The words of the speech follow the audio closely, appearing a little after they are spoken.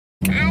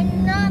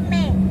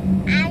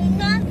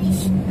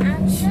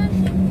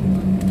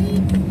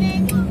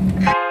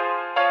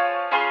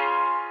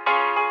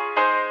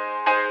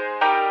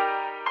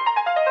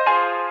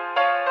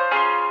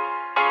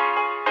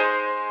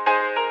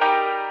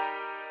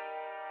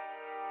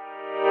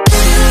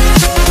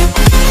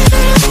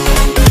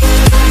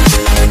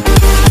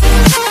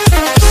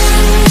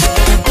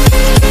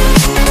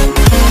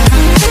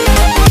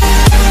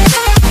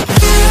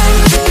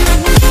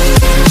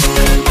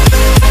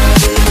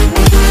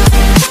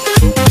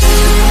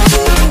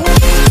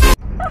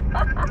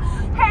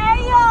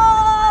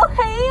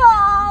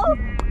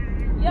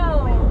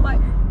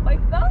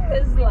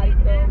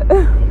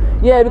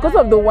because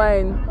of the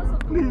wine.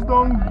 Please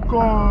don't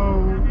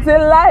go. Say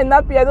lie,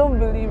 Nappy, I don't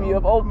believe you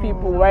of all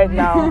people right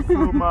now.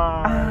 So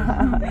much.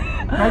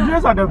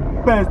 Nigerians are the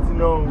best, you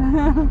know.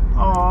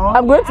 Aww.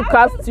 I'm going to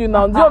cast you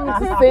now. Do you want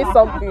me to say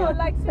something? No,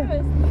 like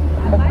seriously.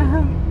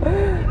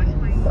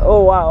 I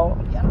Oh wow.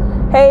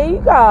 Hey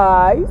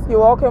guys, you're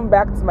welcome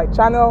back to my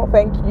channel.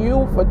 Thank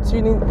you for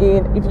tuning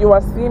in. If you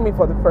are seeing me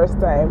for the first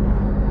time,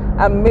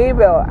 I'm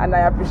Mabel and I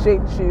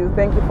appreciate you.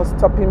 Thank you for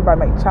stopping by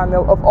my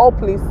channel. Of all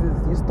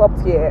places, you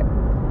stopped here.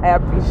 I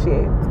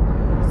appreciate.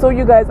 So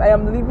you guys, I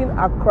am leaving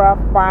Accra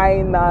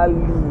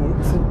finally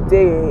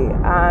today,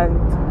 and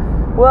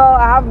well,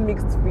 I have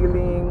mixed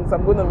feelings.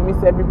 I'm gonna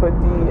miss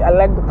everybody. I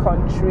like the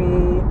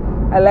country,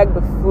 I like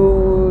the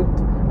food,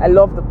 I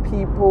love the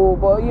people,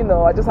 but you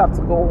know, I just have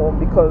to go home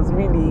because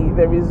really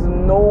there is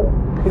no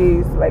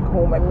place like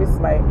home. I miss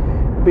my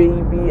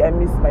baby, I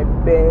miss my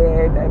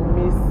bed, I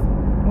miss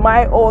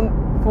my own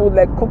food,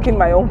 like cooking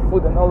my own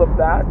food and all of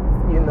that,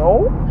 you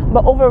know.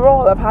 But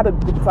overall, I've had a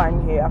good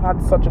time here. I've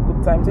had such a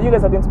good time. So you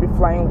guys are going to be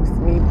flying with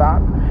me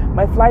back.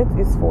 My flight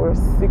is for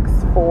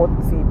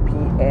 6:40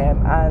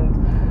 p.m. and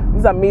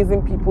these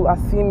amazing people are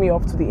seeing me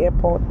off to the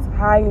airport.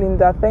 Hi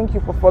Linda, thank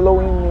you for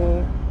following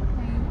me.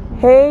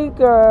 Hey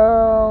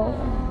girl.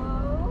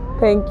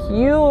 Thank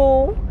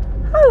you.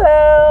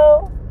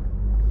 Hello.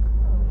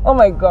 Oh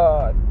my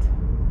god.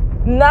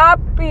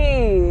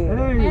 Nappy.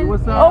 Hey,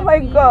 what's up? Oh my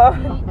god.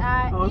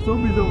 I was so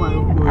busy on my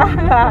own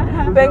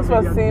phone. Thanks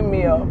for seeing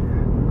me off.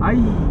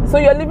 Aye. So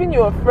you're leaving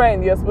your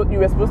friend you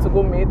were supposed to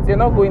go meet. You're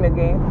not going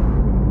again?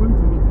 I'm going to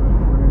meet my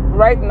friend.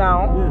 Right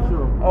now? Yeah,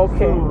 sure.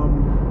 Okay. So,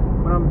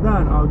 when I'm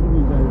done, I'll give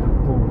you guys a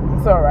call.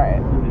 It's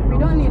alright. we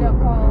don't need a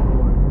call.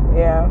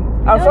 Yeah.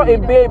 I'm sure a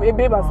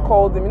babe has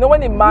called him. You know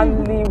when a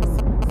man leaves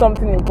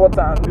something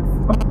important,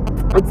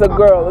 it's a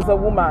girl, it's a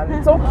woman.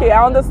 It's okay,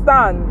 I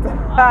understand.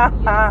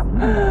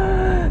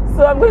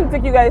 So I'm going to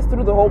take you guys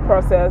through the whole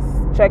process,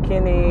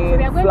 checking in,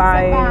 We are going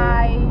flying. to say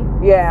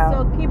bye. Yeah.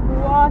 So keep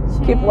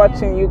watching. Keep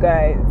watching, you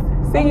guys.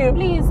 See And you.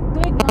 Please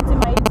click onto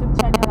my YouTube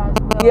channel as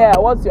well. Yeah,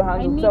 what's your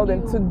handle? need Tell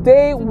them. you.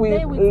 Today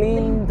with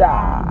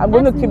Linda. I'm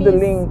going to keep the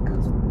link.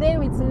 Today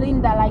with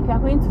Linda, like you are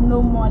going to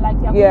know more, like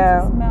you are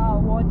going to smell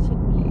watching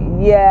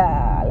me.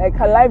 Yeah, like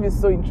her life is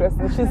so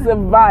interesting. She's a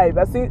vibe.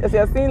 As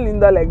you're seeing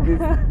Linda like this,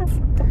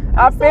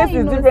 her face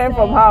is different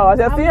from her. As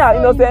you're seeing her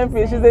innocent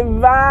face, she's a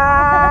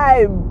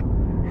vibe.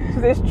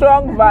 She's a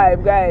strong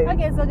vibe, guys.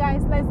 Okay, so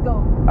guys, let's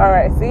go.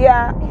 Alright, see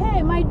ya.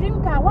 Hey, my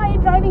dream car. Why are you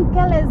driving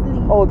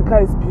carelessly? Oh, the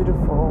car is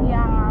beautiful.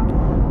 Yeah.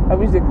 I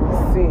wish they could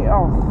see.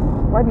 Oh,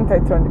 why didn't I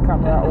turn the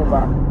camera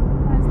over?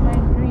 That's my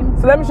dream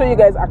car. So let me show you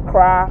guys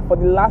Accra for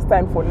the last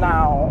time for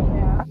now.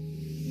 Yeah.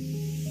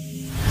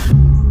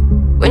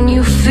 When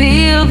you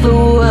feel the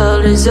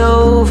world is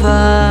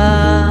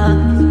over,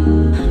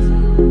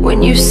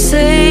 when you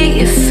say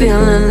you're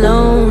feeling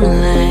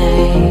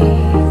lonely,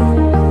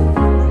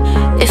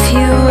 if you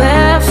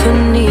ever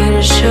need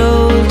a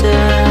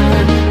shoulder,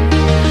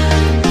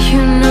 you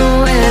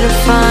know where to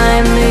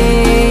find me.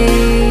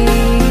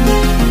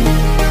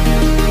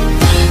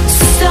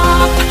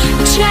 Stop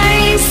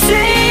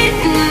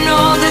chasing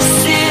all the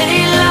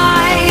city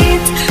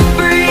lights,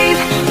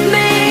 breathe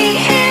me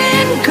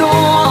in, go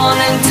on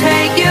and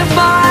take your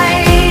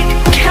bite.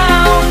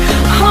 Count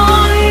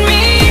on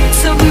me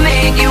to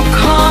make you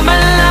come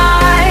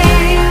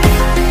alive.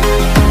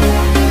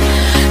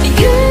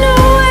 You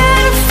know where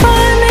to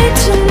find me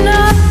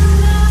tonight.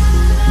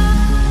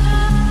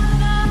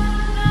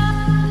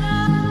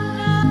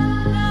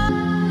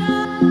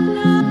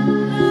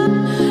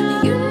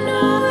 You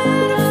know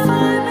where to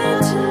find me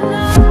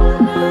tonight.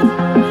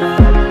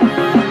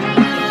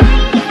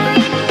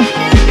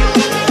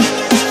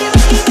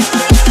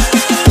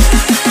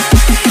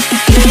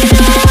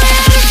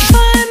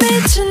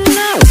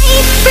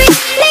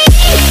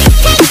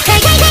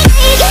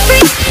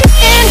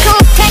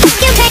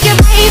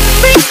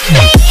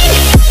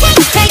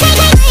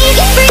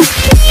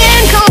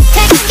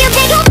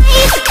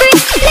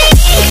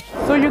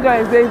 So you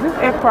guys, there is this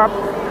aircraft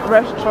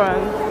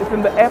restaurant. It's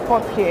in the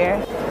airport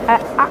here. I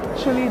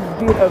actually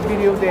did a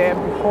video there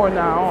before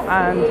now,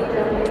 and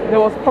there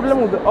was a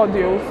problem with the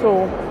audio,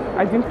 so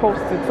I didn't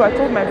post it. So I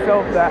told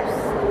myself that,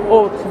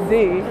 oh,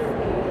 today,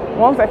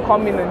 once I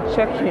come in and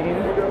check in,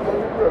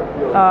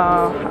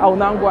 I will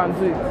now go and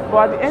do it.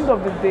 But at the end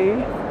of the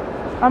day,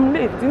 I'm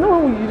late. You know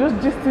when you just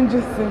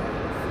gisting,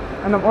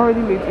 and I'm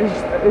already late.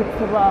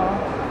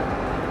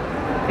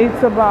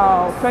 It's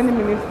about 20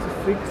 minutes to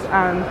 6,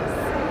 and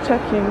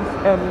check-in,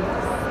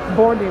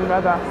 boarding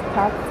rather,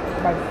 starts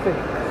by 6.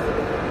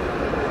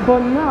 But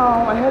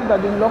now I heard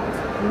that they locked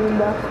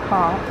Linda's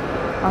car,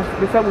 and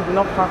they said we did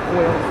not park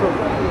well, so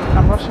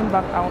I'm rushing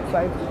back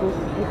outside to go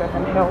see if I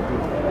can help,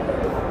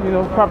 you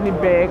know, probably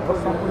beg or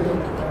something.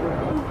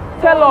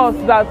 Tell us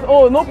that,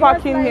 oh, no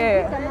parking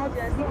here.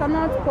 You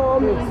cannot call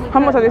me. How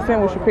much are they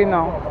saying we should pay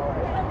now?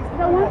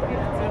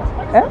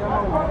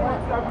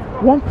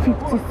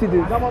 150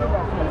 cedis.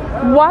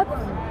 What?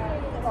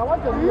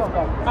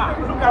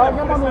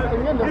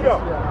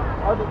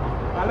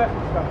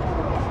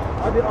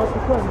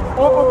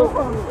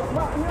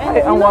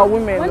 And we're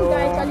women. One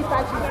guy actually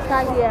parked his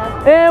car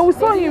here. We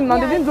saw him now.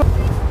 They didn't do.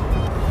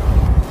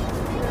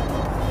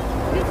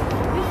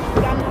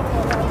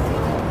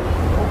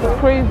 It's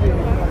crazy.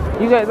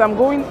 You guys, I'm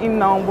going in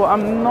now, but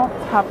I'm not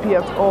happy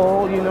at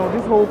all. You know,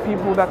 these whole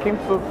people that came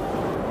to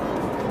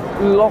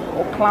lock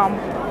or clamp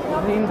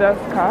Linda's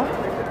car.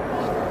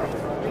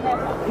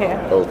 Here.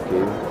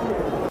 Okay.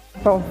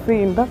 So I was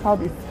saying, that's how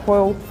they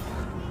spoiled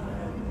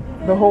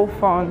the whole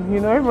fun. You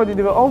know, everybody,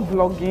 they were all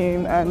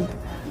vlogging and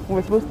we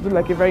were supposed to do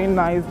like a very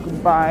nice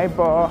goodbye,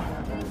 but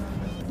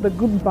the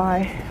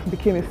goodbye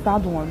became a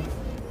sad one.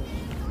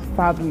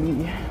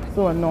 Sadly,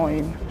 so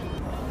annoying.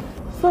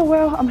 So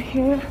well, I'm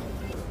here.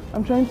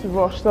 I'm trying to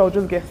rush, so I'll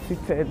just get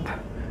seated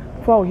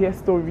before I'll hear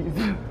stories.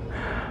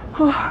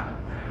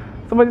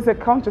 Somebody said,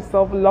 count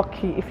yourself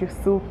lucky if you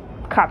still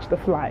catch the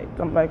flight.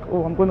 I'm like,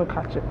 oh, I'm going to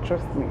catch it,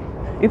 trust me.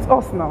 It's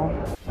us now.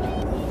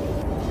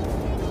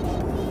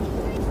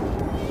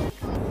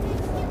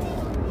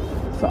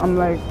 So I'm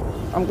like,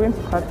 I'm going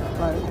to catch the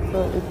flight.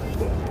 So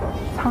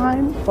it's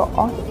time for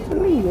us to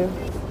leave.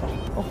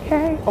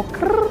 Okay?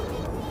 Okay.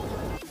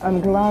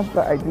 I'm glad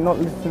that I did not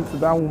listen to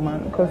that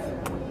woman, because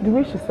the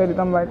way she said it,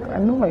 I'm like, I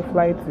know my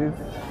flight is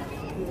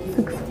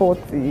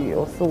 6:40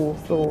 or so,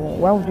 so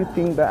why would you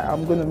think that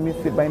I'm going to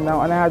miss it by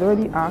now? And I had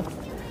already asked.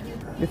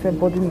 They said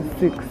boarding is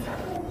 6.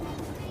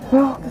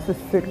 Well, this is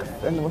 6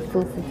 and we're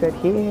still seated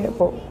here,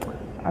 but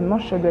I'm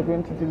not sure they're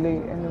going to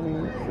delay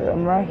anyway. So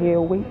I'm right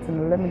here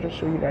waiting. Let me just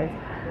show you guys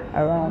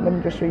around. Let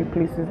me just show you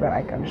places that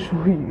I can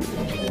show you.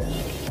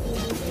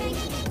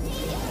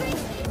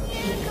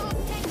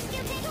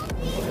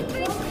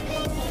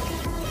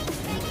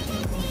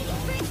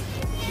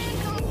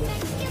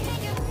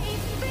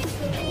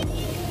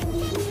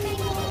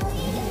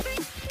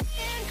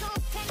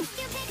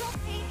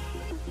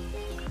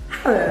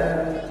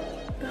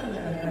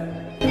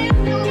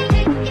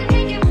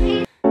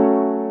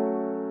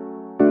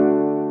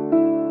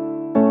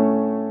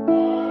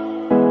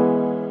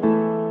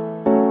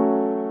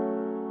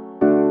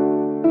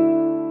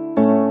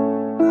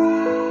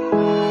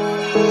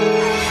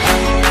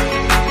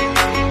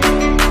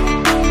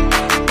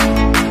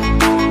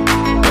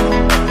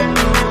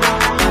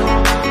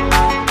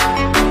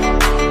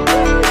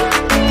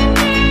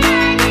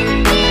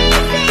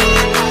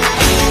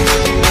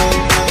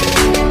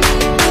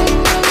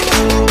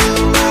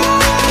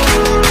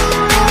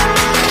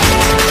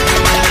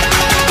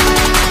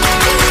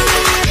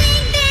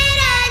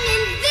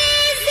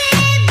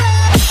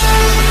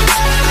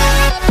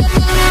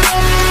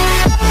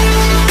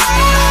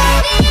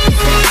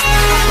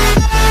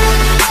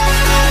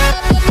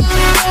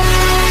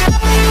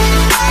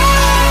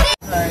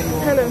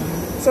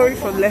 Sorry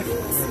for left.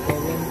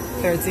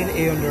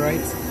 13A on the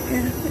right.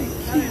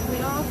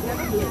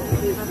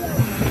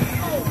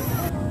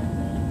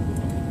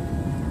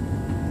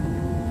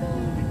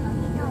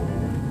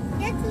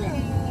 Yeah, thank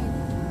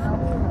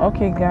you.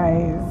 Okay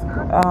guys,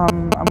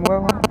 I'm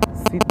well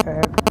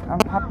seated.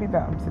 I'm happy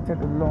that I'm seated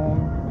alone.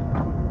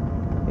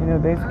 You know,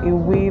 there's a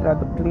way that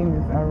the plane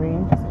is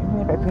arranged.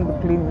 Even if I think the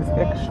plane is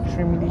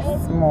extremely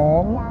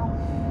small,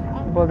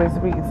 but there's a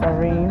way it's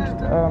arranged.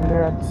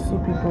 There are 2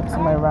 people to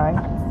my right,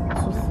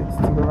 2 seats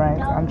to the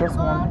right, and just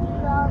one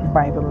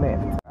by the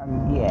left.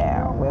 And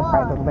yeah, we're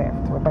by the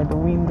left, we're by the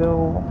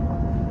window,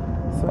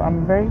 so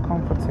I'm very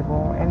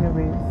comfortable.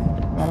 Anyways,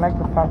 I like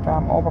the fact that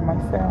I'm all by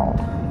myself.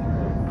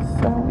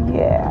 So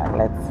yeah,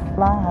 let's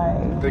fly.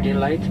 Virgin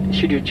Light,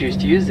 should you choose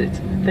to use it.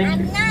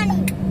 Thank you.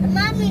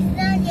 Mom is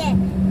not here.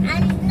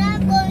 I'm not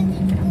going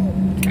to school.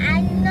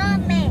 I'm not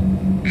man.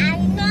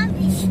 I'm not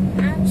this. I'm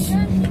not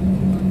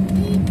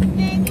this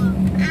many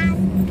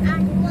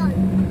at once.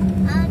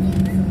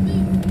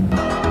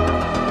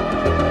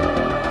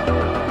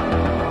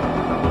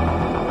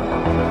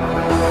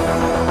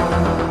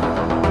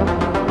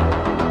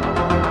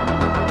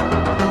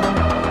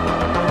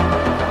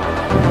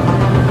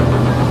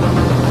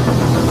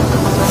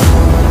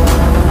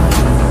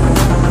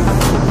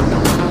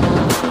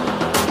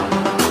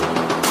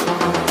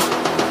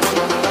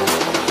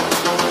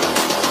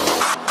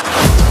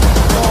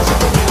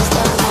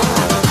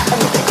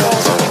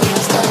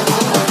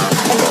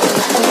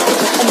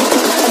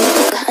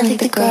 And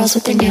it's this. Girls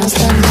with their nails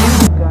done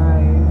now.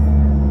 Guys,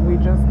 we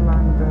just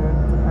landed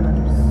and I'm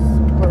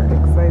super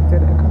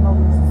excited. I cannot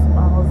wait to see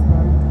my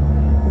husband.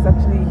 He's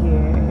actually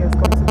here. He has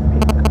come to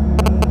pick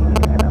me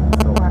and I'm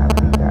so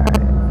happy,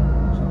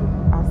 guys.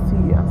 I'll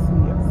see you,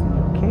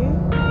 okay?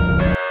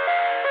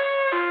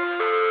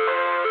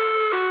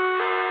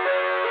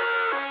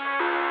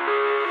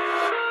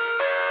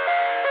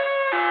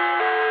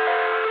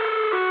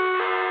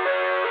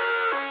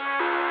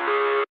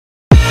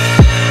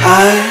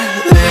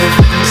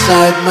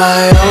 Inside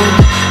my own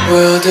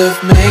world of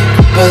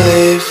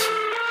make-believe,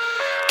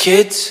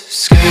 kids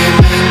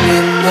screaming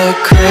in the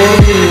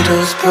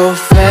cradles,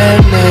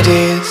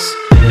 profanities.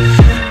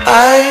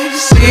 I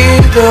see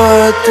the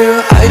world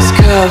through eyes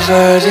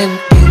covered in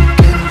ink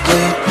and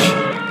bleach.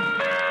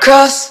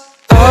 Cross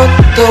out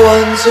the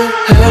ones who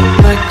heard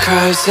my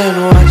cries and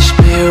watched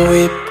me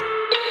weep.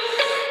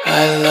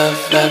 I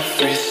love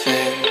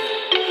everything.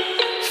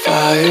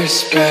 Fire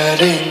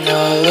spreading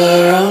all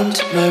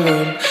around my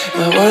room.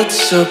 My world's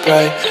so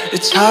bright,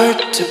 it's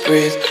hard to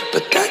breathe,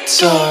 but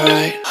that's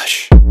alright.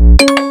 Hush.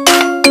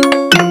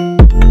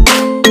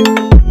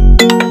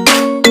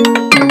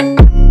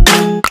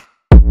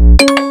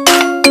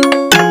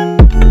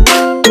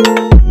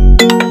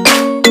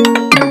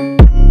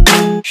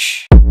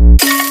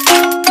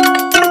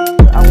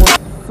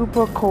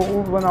 Super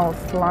cold when I was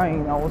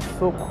flying. I was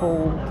so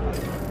cold,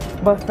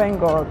 but thank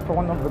God for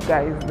one of the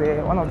guys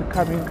there, one of the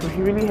cabin crew.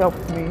 He really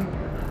helped me.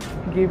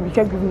 He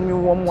kept giving me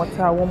warm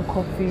water, warm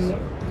coffee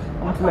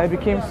until I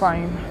became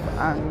fine.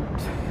 And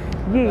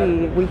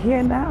yay, we're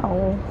here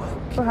now.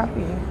 So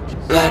happy.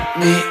 Let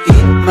me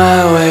eat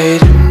my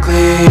weight in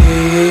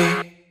glee.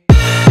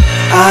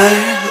 I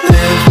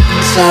live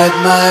inside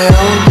my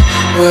own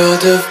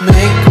world of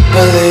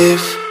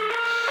make-believe.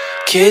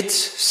 Kids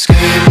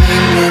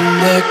screaming in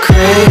their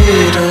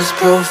cradles,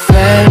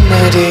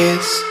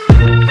 profanities.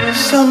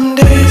 Some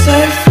days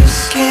I feel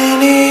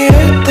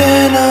skinnier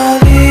than all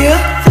the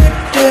other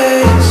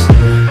days.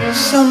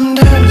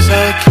 Sometimes I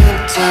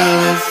can't tell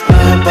if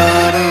my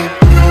body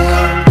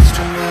belongs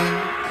to me.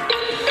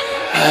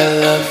 I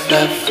love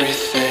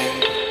everything.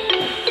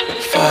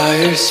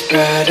 Fire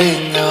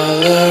spreading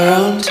all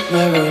around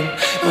my room.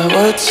 My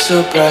world's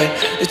so bright,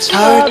 it's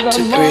hard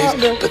to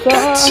breathe, but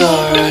that's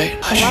alright.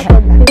 Hush. It's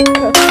not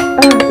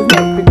a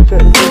picture,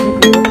 it's a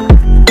video.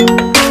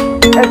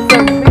 It's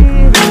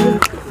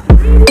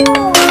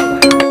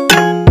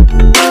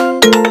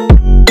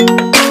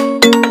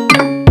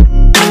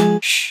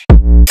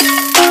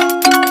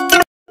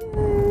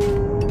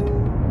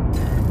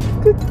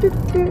a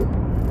video.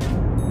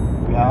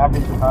 We are happy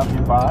to have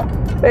you back.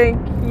 Thank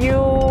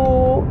you.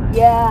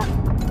 Yeah.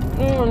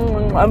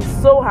 I'm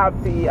so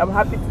happy. I'm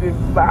happy to be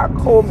back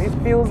home. It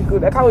feels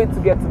good. I can't wait to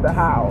get to the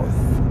house.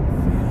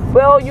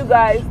 Well, you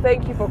guys,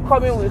 thank you for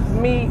coming with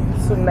me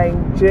to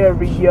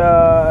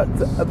Nigeria,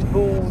 to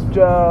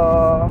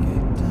Abuja.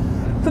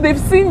 So they've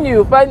seen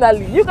you,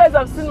 finally. You guys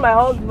have seen my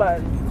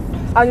husband.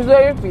 And he's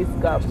wearing face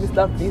cap,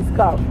 Mr. Face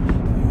Cap.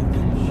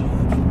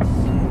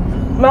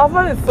 My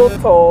husband is so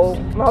tall.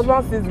 My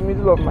husband sits in the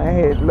middle of my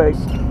head. Like,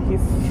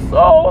 he's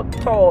so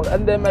tall.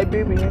 And then my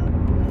baby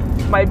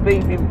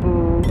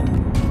boo.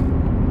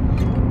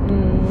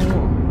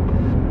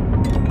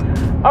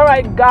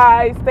 Alright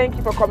guys, thank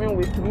you for coming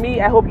with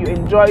me. I hope you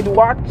enjoyed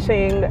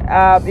watching.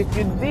 If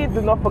you did, do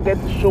not forget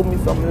to show me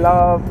some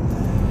love.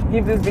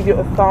 Give this video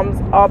a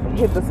thumbs up,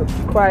 hit the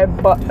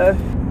subscribe button,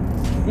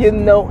 you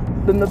know,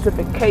 the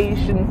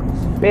notification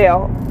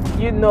bell,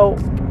 you know.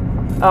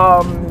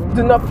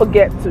 Do not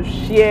forget to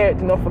share,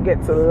 do not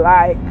forget to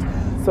like,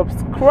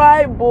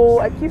 subscribe.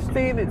 I keep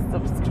saying it,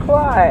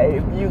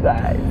 subscribe, you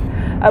guys.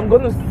 I'm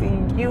gonna see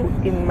you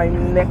in my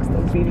next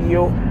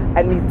video.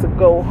 I need to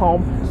go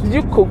home. Did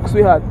you cook,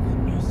 sweetheart?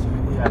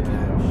 Yeah.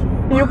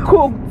 You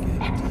cooked.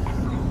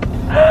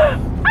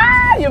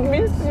 Ah, you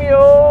missed me,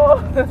 oh.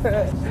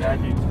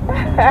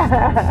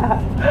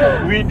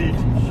 Yeah, we did.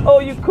 Oh,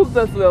 you cooked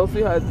as well,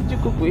 sweetheart. Did you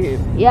cook with him?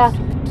 Yeah.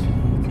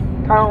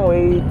 Can't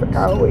wait.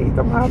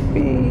 I'm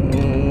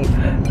happy.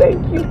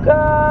 Thank you,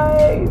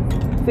 guys.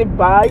 Say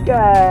bye,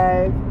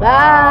 guys.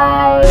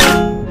 Bye.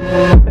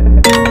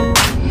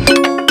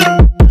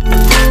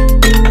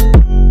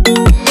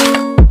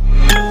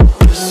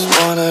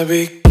 Wanna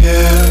be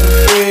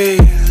carefree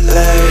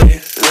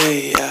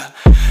lately, yeah.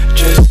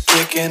 Just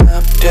kicking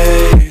up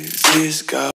daisies, go.